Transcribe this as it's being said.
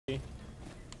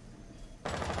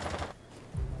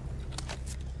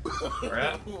Where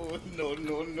at? No.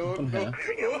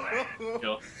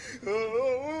 Kill.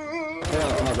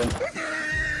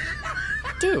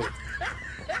 Dude.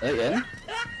 Are they in?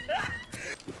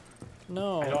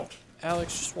 No.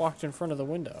 Alex just walked in front of the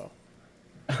window.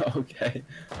 Okay.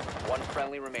 One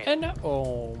friendly remaining. And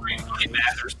oh my.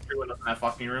 There's 2 in that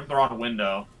fucking room. They're on a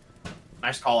window.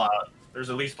 Nice call out. There's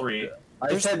at least 3.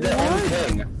 I said they're on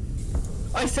ping.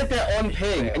 I said they're on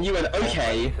ping, and you went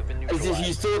okay, as if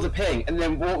you saw the ping and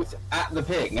then walked at the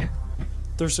ping.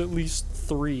 There's at least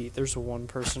 3. There's 1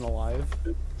 person alive.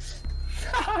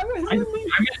 I'm in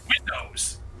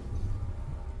windows.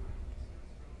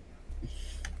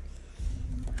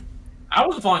 I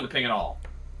wasn't following the ping at all.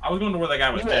 I was going to where that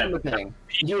guy was dead. On the ping.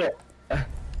 You were, I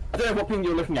don't know what ping you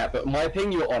were looking at, but my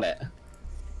ping, you were on it.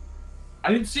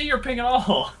 I didn't see your ping at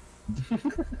all.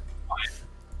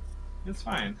 It's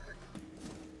fine.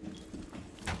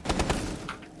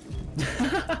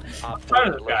 I'm tired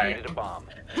of this guy. A bomb.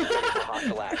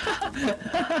 Hostile action.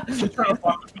 He's trying to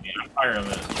fuck with me. I'm tired of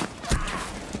it.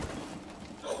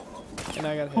 And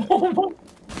I got hit.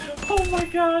 Oh my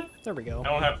god. There we go. I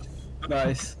don't have.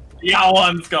 Nice. Yeah,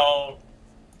 let's go.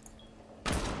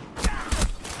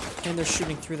 And they're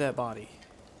shooting through that body.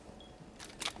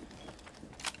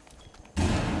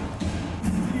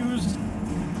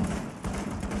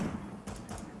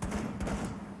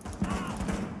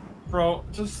 Bro,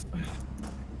 just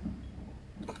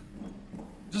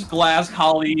glass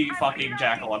collie fucking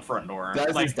jackal on front door.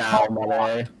 Guys, Like, is down, by the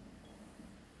way.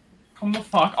 Come the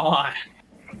fuck on.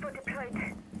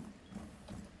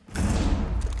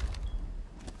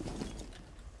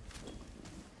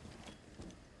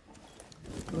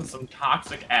 This is some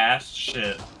toxic ass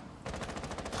shit.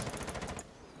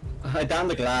 I downed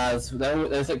the glass.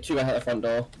 There's like 2 ahead of the front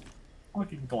door.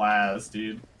 Fucking glass,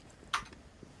 dude.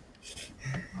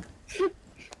 This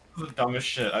is the dumbest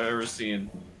shit I've ever seen.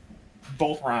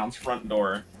 Both rounds, front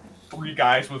door. 3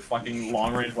 guys with fucking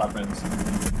long-range weapons.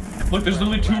 Look, there's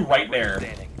literally 2 right there.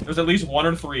 There's at least 1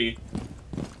 or 3. It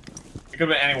could have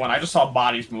been anyone. I just saw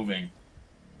bodies moving.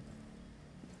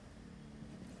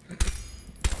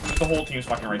 The whole team's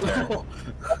fucking right there. The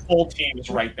whole team is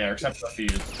right there, except for the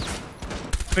fuse.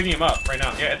 Picking him up right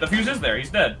now. Yeah, the fuse is there.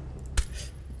 He's dead.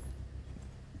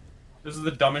 This is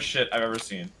the dumbest shit I've ever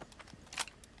seen.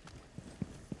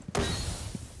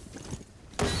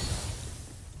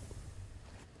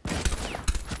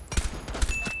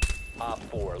 Op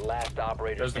 4, last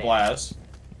operator. There's the glass.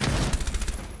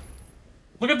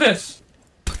 Look at this!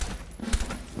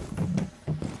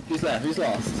 Who's left? Who's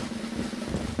lost?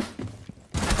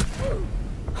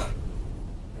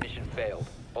 Mission failed.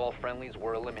 All friendlies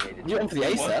were eliminated. You went for the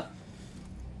Acer.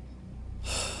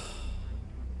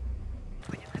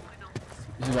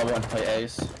 This is why I want to play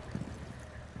Ace.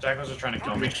 Jackals are trying to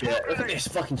kill me. Shit. Look at this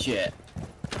fucking shit.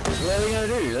 What are they gonna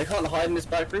do? They can't hide in this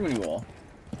back room anymore.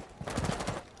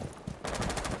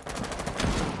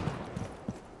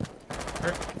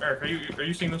 Eric, are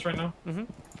you seeing this right now? Mm-hmm.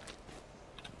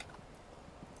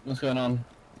 What's going on?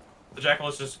 The jackal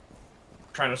is just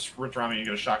trying to sprint around me and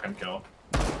get a shotgun kill.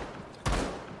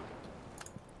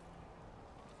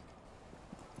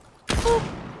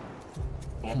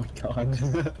 Oh my god.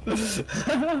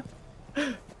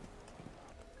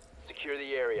 Secure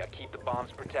the area. Keep the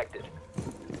bombs protected.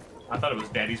 I thought it was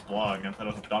Daddy's blog. I thought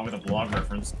it was a dog with a blog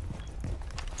reference.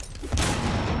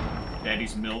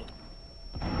 Daddy's milk.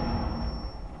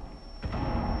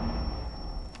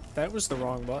 That was the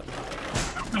wrong button. I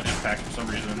don't have impacts for some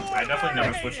reason. I definitely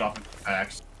never switched off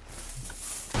impacts.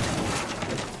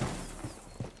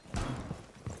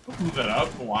 Move that up.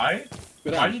 Why?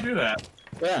 Go Why'd down. you do that?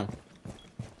 Go down.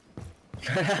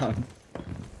 Go down.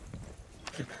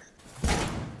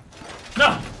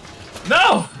 No!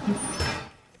 No!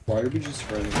 Why did we just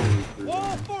run away through?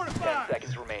 10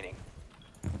 seconds remaining.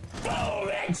 5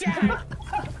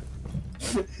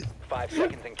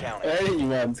 seconds and counting. I hit you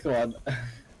once, come on.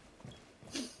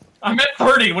 I'm at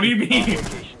 30, what do you mean?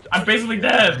 I'm basically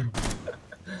dead.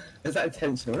 Is that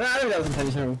intentional? No, I don't think that was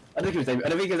intentional. I think he was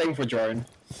aiming for a drone.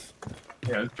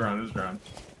 Yeah, it's drone, it's drone.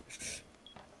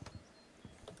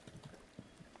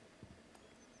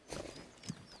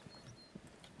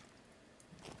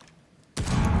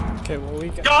 Okay, well we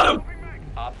Got him!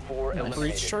 Op 4 eliminated.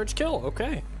 breach charge kill.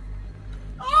 Okay.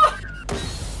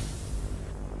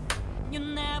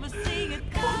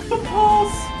 The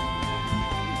balls!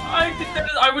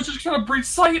 I was just trying to breach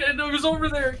sight and it was over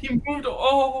there. He moved.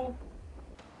 Oh.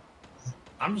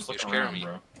 I'm just looking around,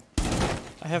 bro.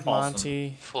 I have Awesome.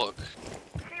 Monty. Fuck.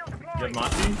 You have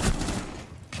Monty?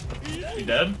 You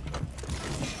dead?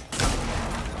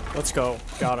 Let's go.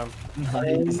 Got him.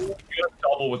 Nice. You have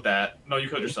double with that. No, you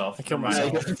killed yourself. I killed Never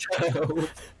mind.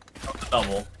 myself.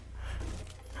 Double.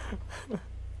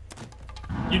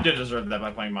 You did deserve that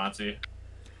by playing Motsy.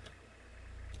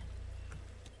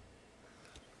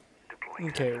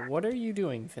 Okay, what are you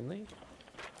doing, Finley?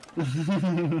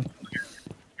 Here,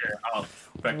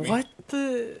 back me. What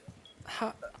the?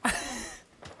 How?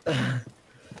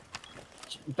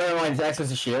 Bear in mind, it's access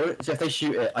to shield, so if they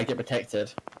shoot it, I get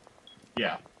protected.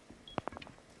 Yeah.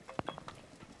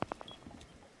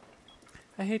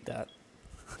 I hate that.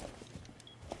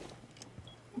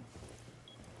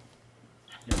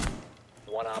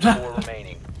 One op 4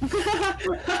 remaining. Oh,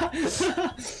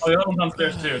 the other one's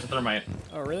downstairs too. It's a thermite.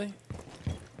 Oh, really?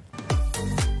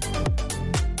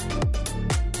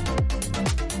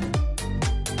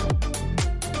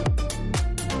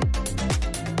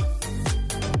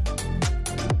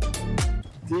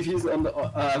 Defuse on the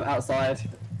outside.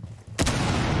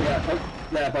 Yeah, oh,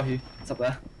 yeah, above you. It's up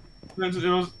there. What?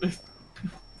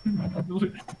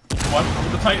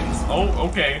 The Titans. Oh,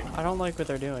 okay. I don't like what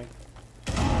they're doing.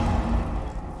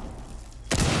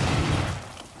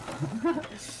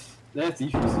 They have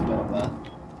defuse as well up there.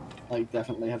 Like,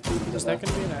 definitely have defuse Is up that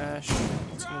there. gonna be an Ash?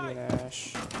 It's gonna be an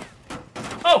Ash.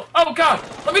 Oh! Oh god!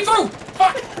 Let me through!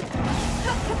 Fuck!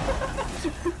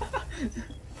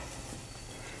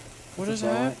 What is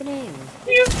alright. happening?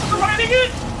 He is providing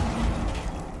it!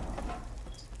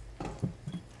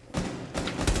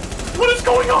 What is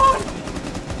going on?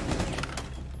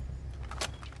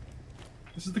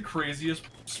 This is the craziest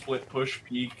split push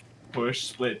peek, push,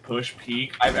 split push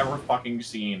peek I've ever fucking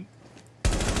seen.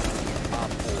 Op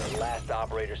 4, last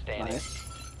operator standing. Nice. Is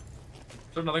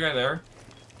there another guy there?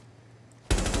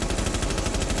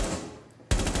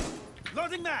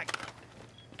 Loading mag.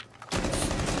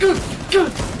 God!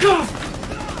 God!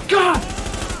 God!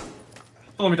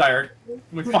 Don't let me die, Eric.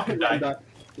 Let me fucking die.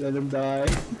 Let him die.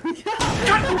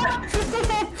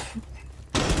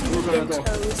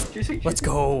 Let's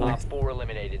go. Op 4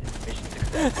 eliminated. Mission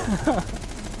successful.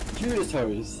 Judas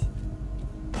toes.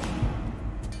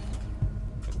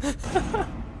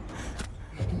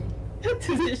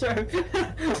 Does it show?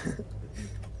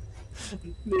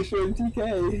 They show TK.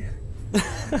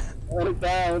 Let it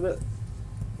down.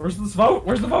 Where's this vote?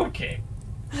 Where's the vote king?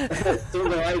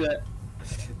 Don't hide it.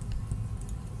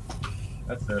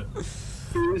 That's it.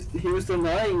 He was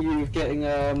denying you of getting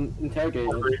interrogated.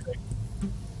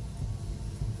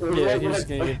 It was Yeah, like he's when just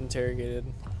gonna get interrogated.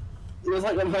 It was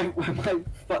like when my What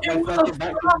fucking the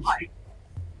back. fuck? What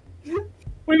do you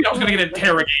mean I was gonna get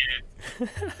interrogated?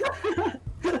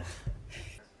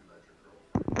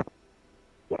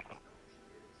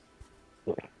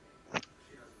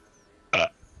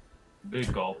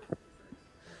 Big gulp.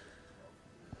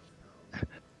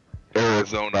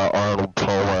 Arizona Arnold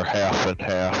Palmer half and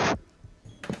half.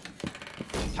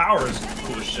 Tower is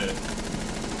cool as shit.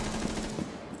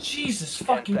 Jesus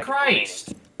fucking seconds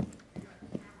Christ!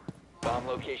 Bomb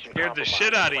location Scared the compromised.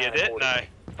 shit out of you, Plan didn't I?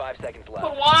 accordingly. 5 seconds left.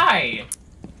 But why?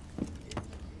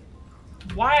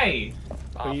 Why?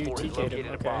 Op you 4 has TK'd him, located a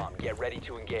okay. bomb. Get ready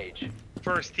to engage.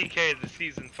 First TK of the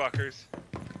season, fuckers.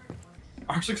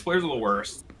 R6 players are the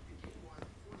worst.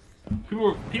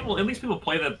 People, at least people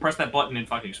play press that button in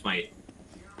fucking Smite.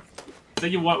 Say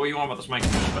you want what you want about the Smite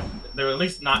community, but they're at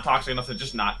least not toxic enough to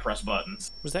just not press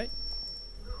buttons. Was that?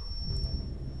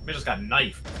 They just got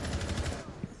knifed.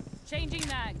 Changing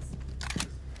mags.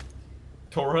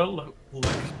 Tora licks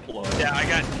blood. Yeah, I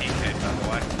got TK, by the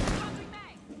way.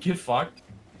 Get fucked.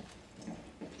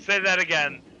 Say that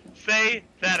again. Say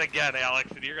that again,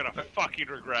 Alex, and you're gonna fucking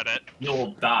regret it.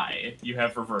 You'll die. You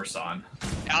have reverse on.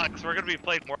 Alex, we're gonna be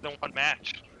playing more than one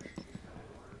match.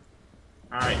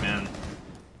 Alright, man.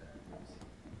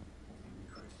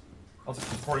 I'll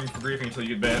just reporting you for briefing until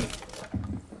you get banned.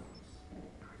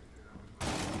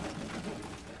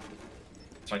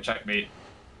 It's my checkmate.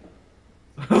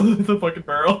 The fucking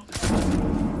barrel.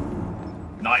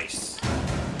 Nice.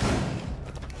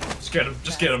 Just get him.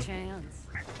 Just get him. Chance.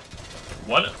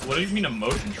 What? What do you mean a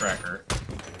motion tracker?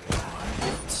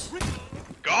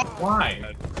 God,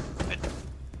 Why?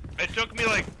 it took me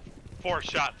like 4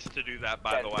 shots to do that,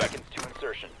 by 10 the way. seconds to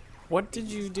insertion. What did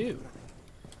you do?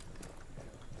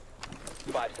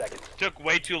 5 seconds. Took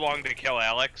way too long to kill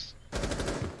Alex.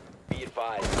 Be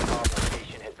advised, the bomb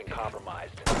location has been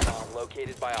compromised. Bomb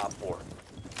located by Op 4.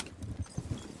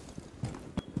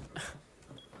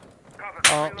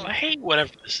 I hate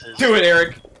whatever this is. Do it,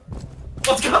 Eric.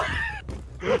 Let's go.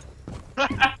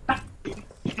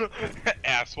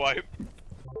 Asswipe.